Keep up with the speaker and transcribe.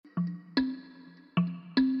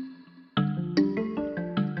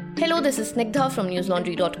Hello, this is Snigdha from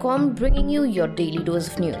newslaundry.com, bringing you your daily dose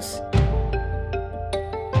of news.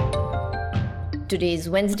 Today is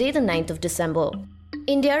Wednesday, the 9th of December.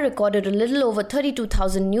 India recorded a little over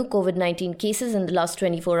 32,000 new COVID-19 cases in the last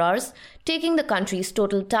 24 hours, taking the country's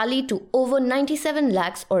total tally to over 97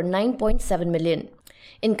 lakhs or 9.7 million.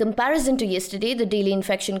 In comparison to yesterday, the daily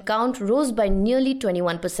infection count rose by nearly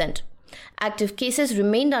 21%. Active cases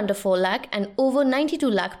remained under 4 lakh and over 92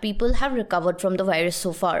 lakh people have recovered from the virus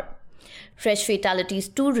so far. Fresh fatalities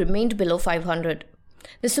too remained below 500.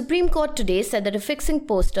 The Supreme Court today said that affixing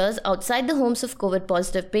posters outside the homes of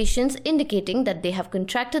COVID-positive patients indicating that they have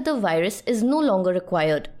contracted the virus is no longer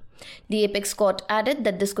required. The Apex Court added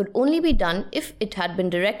that this could only be done if it had been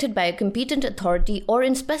directed by a competent authority or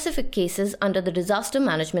in specific cases under the Disaster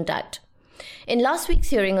Management Act. In last week's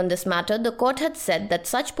hearing on this matter, the court had said that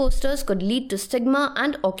such posters could lead to stigma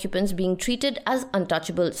and occupants being treated as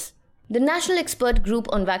untouchables. The National Expert Group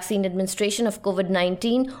on Vaccine Administration of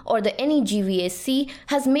COVID-19, or the NEGVAC,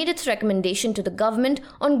 has made its recommendation to the government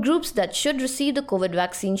on groups that should receive the COVID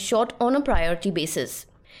vaccine shot on a priority basis.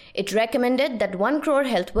 It recommended that 1 crore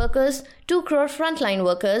health workers, 2 crore frontline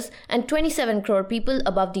workers, and 27 crore people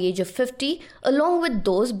above the age of 50, along with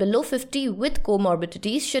those below 50 with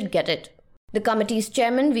comorbidities, should get it. The committee's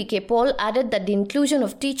chairman, V.K. Paul, added that the inclusion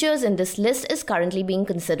of teachers in this list is currently being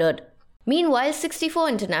considered. Meanwhile, 64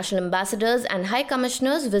 international ambassadors and high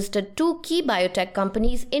commissioners visited 2 key biotech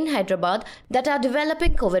companies in Hyderabad that are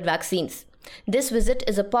developing COVID vaccines. This visit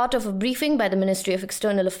is a part of a briefing by the Ministry of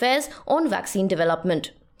External Affairs on vaccine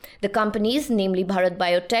development. The companies, namely Bharat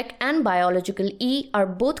Biotech and Biological E, are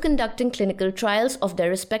both conducting clinical trials of their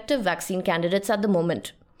respective vaccine candidates at the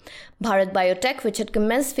moment. Bharat Biotech, which had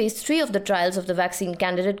commenced phase 3 of the trials of the vaccine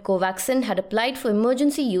candidate Covaxin, had applied for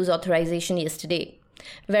emergency use authorization yesterday.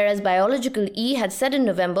 Whereas Biological E had said in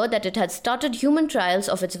November that it had started human trials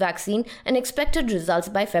of its vaccine and expected results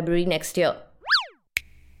by February next year.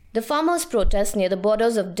 The farmers' protest near the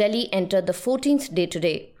borders of Delhi entered the 14th day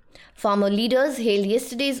today. Farmer leaders hailed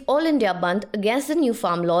yesterday's All India Bandh against the new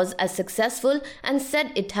farm laws as successful and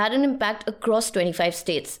said it had an impact across 25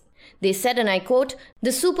 states. They said, and I quote,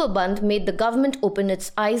 "The Super Bandh made the government open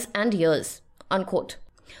its eyes and ears," unquote.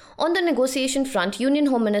 On the negotiation front, Union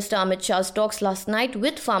Home Minister Amit Shah's talks last night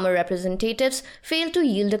with farmer representatives failed to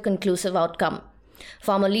yield a conclusive outcome.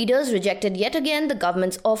 Farmer leaders rejected yet again the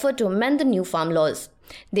government's offer to amend the new farm laws.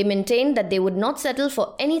 They maintained that they would not settle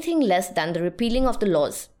for anything less than the repealing of the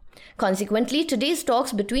laws. Consequently, today's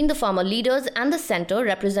talks between the farmer leaders and the centre,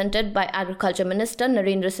 represented by Agriculture Minister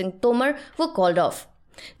Narendra Singh Tomar, were called off.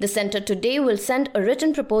 The centre today will send a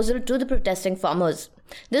written proposal to the protesting farmers.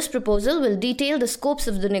 This proposal will detail the scopes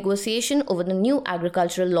of the negotiation over the new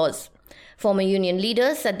agricultural laws. Former union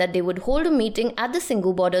leaders said that they would hold a meeting at the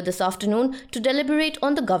Singhu border this afternoon to deliberate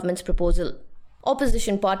on the government's proposal.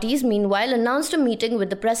 Opposition parties, meanwhile, announced a meeting with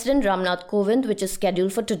the President Ramnath Kovind, which is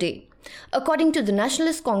scheduled for today. According to the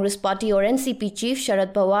Nationalist Congress Party or NCP chief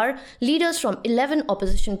Sharad Pawar, leaders from 11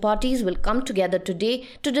 opposition parties will come together today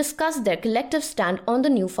to discuss their collective stand on the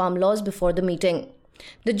new farm laws before the meeting.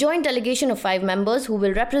 The joint delegation of 5 members who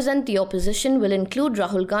will represent the opposition will include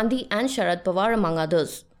Rahul Gandhi and Sharad Pawar among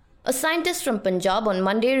others. A scientist from Punjab on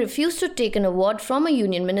Monday refused to take an award from a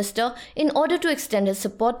union minister in order to extend his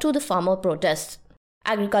support to the farmer protests.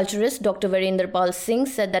 Agriculturist Dr. Virender Pal Singh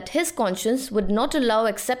said that his conscience would not allow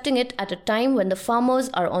accepting it at a time when the farmers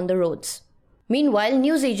are on the roads. Meanwhile,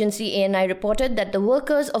 news agency ANI reported that the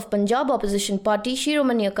workers of Punjab opposition party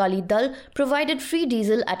Shiromani Akali Dal provided free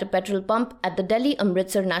diesel at a petrol pump at the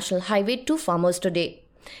Delhi-Amritsar National Highway to farmers today.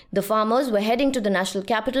 The farmers were heading to the national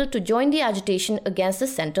capital to join the agitation against the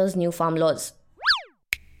centre's new farm laws.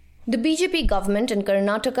 The BJP government in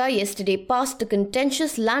Karnataka yesterday passed the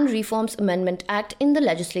contentious Land Reforms Amendment Act in the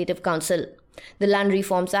Legislative Council. The Land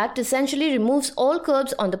Reforms Act essentially removes all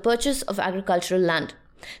curbs on the purchase of agricultural land.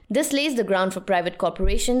 This lays the ground for private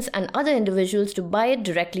corporations and other individuals to buy it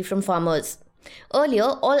directly from farmers. Earlier,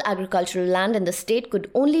 all agricultural land in the state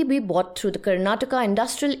could only be bought through the Karnataka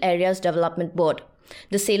Industrial Areas Development Board.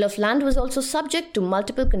 The sale of land was also subject to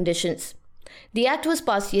multiple conditions. The act was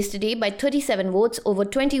passed yesterday by 37 votes over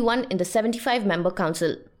 21 in the 75-member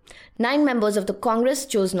council. 9 members of the Congress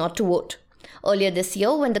chose not to vote. Earlier this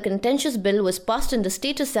year, when the contentious bill was passed in the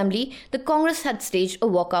State Assembly, the Congress had staged a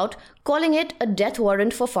walkout, calling it a death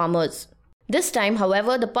warrant for farmers. This time,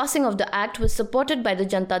 however, the passing of the act was supported by the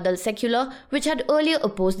Janata Dal Secular, which had earlier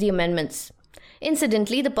opposed the amendments.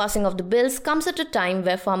 Incidentally, the passing of the bills comes at a time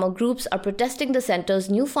where farmer groups are protesting the centre's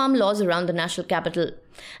new farm laws around the national capital.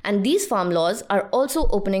 And these farm laws are also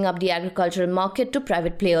opening up the agricultural market to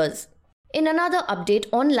private players. In another update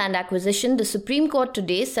on land acquisition, the Supreme Court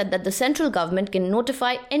today said that the central government can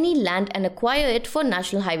notify any land and acquire it for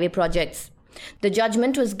national highway projects. The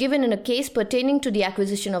judgment was given in a case pertaining to the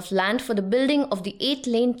acquisition of land for the building of the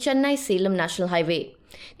 8-lane Chennai-Salem National Highway.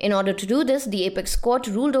 In order to do this, the Apex Court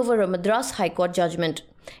ruled over a Madras High Court judgment.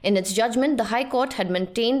 In its judgment, the High Court had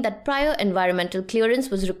maintained that prior environmental clearance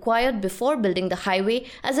was required before building the highway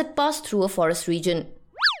as it passed through a forest region.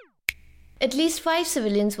 At least 5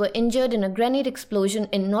 civilians were injured in a grenade explosion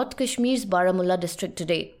in North Kashmir's Baramulla district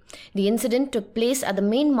today. The incident took place at the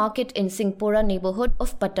main market in Singhpora neighborhood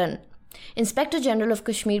of Patan. Inspector General of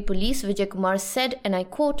Kashmir Police Vijay Kumar said, and I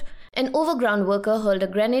quote, "An overground worker hurled a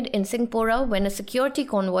grenade in Singhpora when a security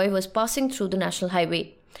convoy was passing through the national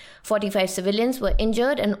highway. 45 civilians were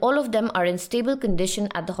injured and all of them are in stable condition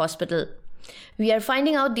at the hospital. We are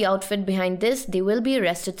finding out the outfit behind this. They will be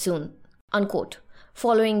arrested soon." Unquote.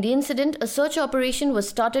 Following the incident, a search operation was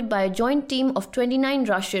started by a joint team of 29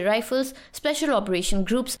 Rashtriya Rifles, Special Operation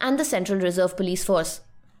Groups and the Central Reserve Police Force.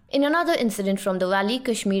 In another incident from the valley,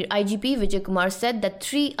 Kashmir IGP Vijay Kumar said that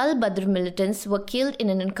 3 Al-Badr militants were killed in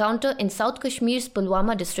an encounter in South Kashmir's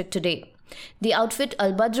Pulwama district today. The outfit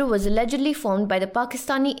Al-Badr was allegedly formed by the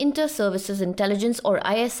Pakistani Inter-Services Intelligence or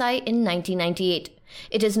ISI in 1998.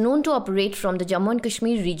 It is known to operate from the Jammu and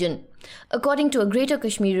Kashmir region. According to a Greater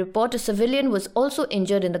Kashmir report, a civilian was also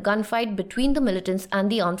injured in the gunfight between the militants and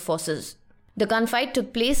the armed forces. The gunfight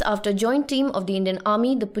took place after a joint team of the Indian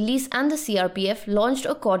Army, the police and the CRPF launched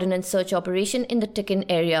a coordinated search operation in the Tikkan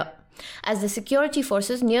area. As the security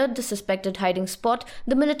forces neared the suspected hiding spot,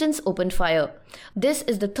 the militants opened fire. This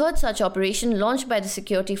is the 3rd such operation launched by the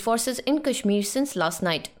security forces in Kashmir since last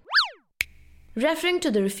night. Referring to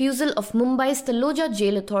the refusal of Mumbai's Taloja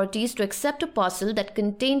jail authorities to accept a parcel that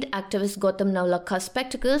contained activist Gautam Navlakha's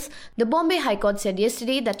spectacles, the Bombay High Court said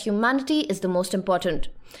yesterday that humanity is the most important.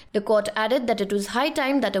 The court added that it was high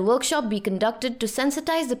time that a workshop be conducted to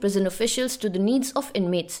sensitize the prison officials to the needs of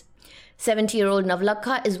inmates. 70-year-old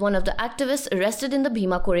Navlakha is one of the activists arrested in the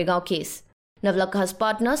Bhima Koregaon case. Navlakha's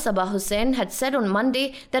partner Sabah Hussain had said on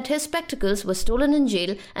Monday that his spectacles were stolen in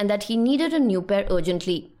jail and that he needed a new pair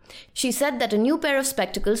urgently. She said that a new pair of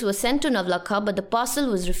spectacles was sent to Navlakha, but the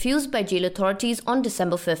parcel was refused by jail authorities on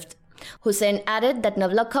December 5th. Hussain added that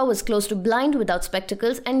Navlakha was close to blind without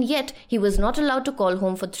spectacles and yet he was not allowed to call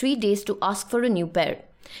home for 3 days to ask for a new pair.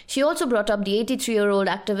 She also brought up the 83-year-old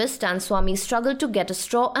activist Stan Swami's struggle to get a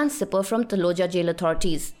straw and sipper from Taloja jail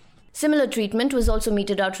authorities. Similar treatment was also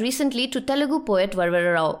meted out recently to Telugu poet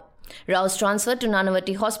Varvara Rao. Rao's transfer to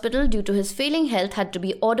Nanavati Hospital due to his failing health had to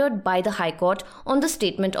be ordered by the High Court on the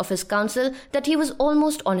statement of his counsel that he was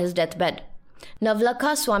almost on his deathbed.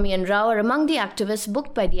 Navlakha, Swami and Rao are among the activists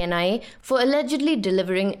booked by the NIA for allegedly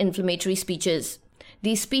delivering inflammatory speeches.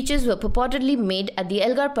 These speeches were purportedly made at the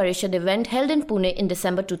Elgar Parishad event held in Pune in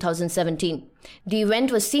December 2017. The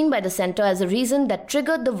event was seen by the centre as a reason that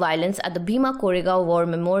triggered the violence at the Bhima Koregaon War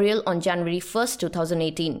Memorial on January 1,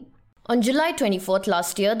 2018. On July 24th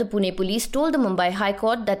last year, the Pune police told the Mumbai High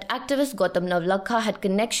Court that activist Gautam Navlakha had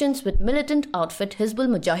connections with militant outfit Hizbul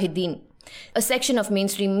Mujahideen. A section of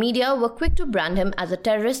mainstream media were quick to brand him as a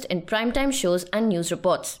terrorist in primetime shows and news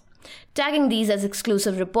reports. Tagging these as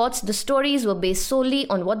exclusive reports, the stories were based solely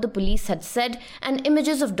on what the police had said and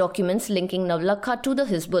images of documents linking Navlakha to the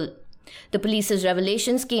Hizbul. The police's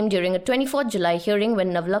revelations came during a 24th July hearing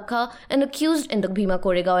when Navlakha, an accused in the Bhima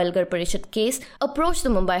Koregaon Elgar Parishad case, approached the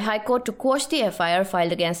Mumbai High Court to quash the FIR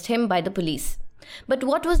filed against him by the police. But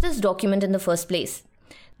what was this document in the first place?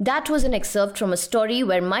 That was an excerpt from a story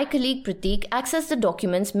where my colleague Pratik accessed the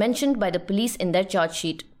documents mentioned by the police in their charge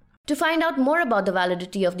sheet. To find out more about the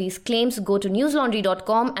validity of these claims, go to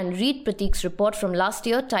newslaundry.com and read Pratik's report from last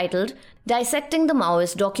year titled Dissecting the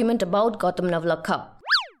Maoist Document About Gautam Navlakha.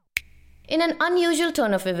 In an unusual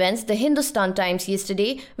turn of events, the Hindustan Times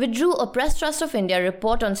yesterday withdrew a Press Trust of India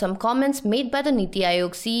report on some comments made by the Niti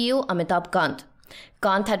Aayog CEO Amitabh Kant.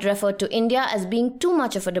 Kant had referred to India as being too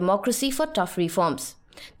much of a democracy for tough reforms.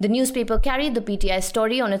 The newspaper carried the PTI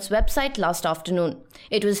story on its website last afternoon.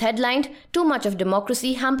 It was headlined, "Too much of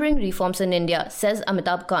democracy hampering reforms in India," says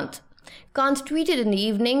Amitabh Kant. Kant tweeted in the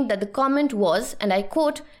evening that the comment was, and I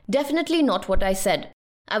quote, "definitely not what I said.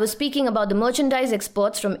 I was speaking about the merchandise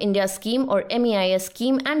exports from India scheme or MEIS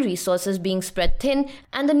scheme and resources being spread thin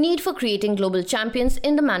and the need for creating global champions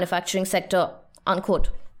in the manufacturing sector." Unquote.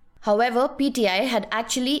 However, PTI had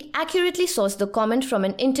actually accurately sourced the comment from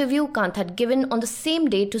an interview Kant had given on the same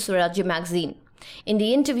day to Swarajya magazine. In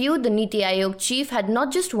the interview, the Niti Aayog chief had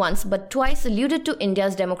not just once but twice alluded to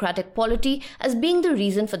India's democratic polity as being the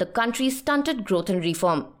reason for the country's stunted growth and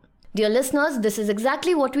reform. Dear listeners, this is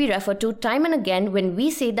exactly what we refer to time and again when we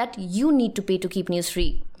say that you need to pay to keep news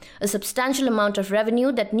free. A substantial amount of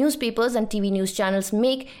revenue that newspapers and TV news channels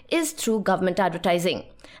make is through government advertising.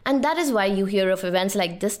 And that is why you hear of events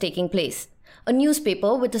like this taking place. A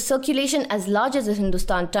newspaper with a circulation as large as the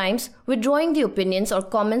Hindustan Times withdrawing the opinions or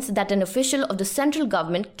comments that an official of the central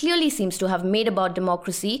government clearly seems to have made about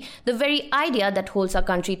democracy, the very idea that holds our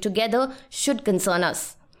country together, should concern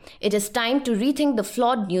us. It is time to rethink the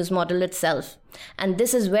flawed news model itself. And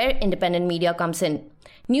this is where independent media comes in.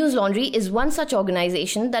 News Laundry is one such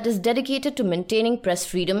organization that is dedicated to maintaining press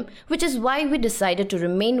freedom, which is why we decided to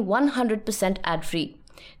remain 100% ad-free.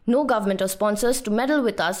 No government or sponsors to meddle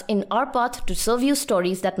with us in our path to serve you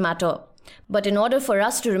stories that matter. But in order for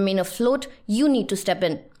us to remain afloat, you need to step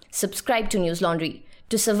in. Subscribe to News Laundry.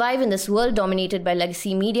 To survive in this world dominated by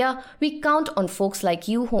legacy media, we count on folks like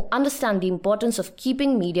you who understand the importance of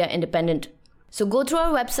keeping media independent. So go through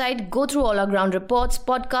our website, go through all our ground reports,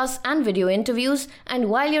 podcasts and video interviews, and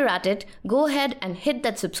while you're at it, go ahead and hit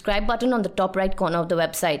that subscribe button on the top right corner of the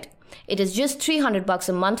website. It is just $300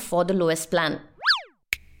 a month for the lowest plan.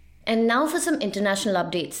 And now for some international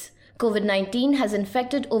updates. COVID-19 has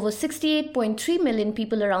infected over 68.3 million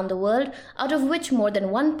people around the world, out of which more than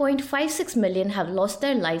 1.56 million have lost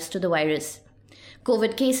their lives to the virus.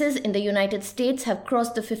 COVID cases in the United States have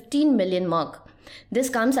crossed the 15 million mark. This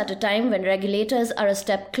comes at a time when regulators are a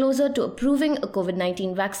step closer to approving a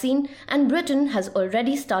COVID-19 vaccine, and Britain has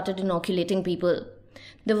already started inoculating people.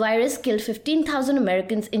 The virus killed 15,000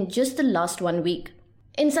 Americans in just the last 1 week.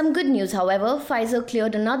 In some good news, however, Pfizer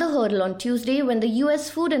cleared another hurdle on Tuesday when the US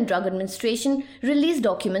Food and Drug Administration released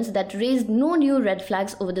documents that raised no new red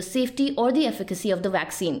flags over the safety or the efficacy of the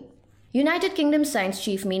vaccine. United Kingdom Science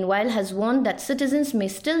Chief, meanwhile, has warned that citizens may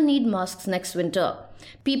still need masks next winter.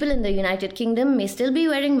 People in the United Kingdom may still be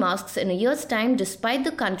wearing masks in a year's time despite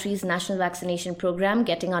the country's national vaccination program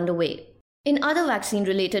getting underway. In other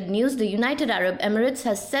vaccine-related news, the United Arab Emirates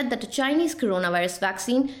has said that a Chinese coronavirus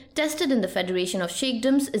vaccine tested in the Federation of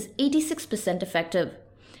Sheikdoms is 86% effective.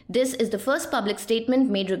 This is the first public statement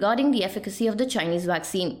made regarding the efficacy of the Chinese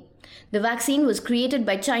vaccine. The vaccine was created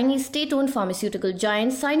by Chinese state-owned pharmaceutical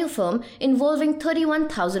giant Sinopharm, involving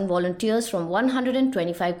 31,000 volunteers from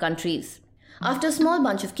 125 countries. After a small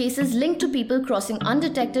bunch of cases linked to people crossing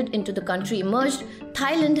undetected into the country emerged,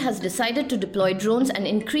 Thailand has decided to deploy drones and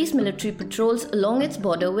increase military patrols along its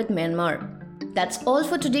border with Myanmar. That's all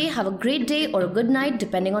for today. Have a great day or a good night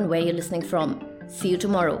depending on where you're listening from. See you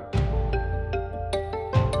tomorrow.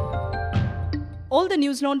 All the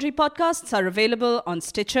News Laundry podcasts are available on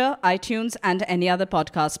Stitcher, iTunes and any other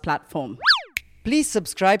podcast platform. Please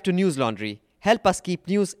subscribe to News Laundry. Help us keep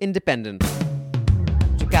news independent.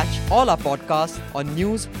 To catch all our podcasts on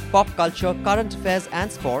news, pop culture, current affairs and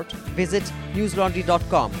sport, visit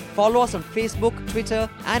newslaundry.com. Follow us on Facebook, Twitter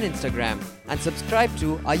and Instagram and subscribe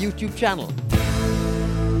to our YouTube channel.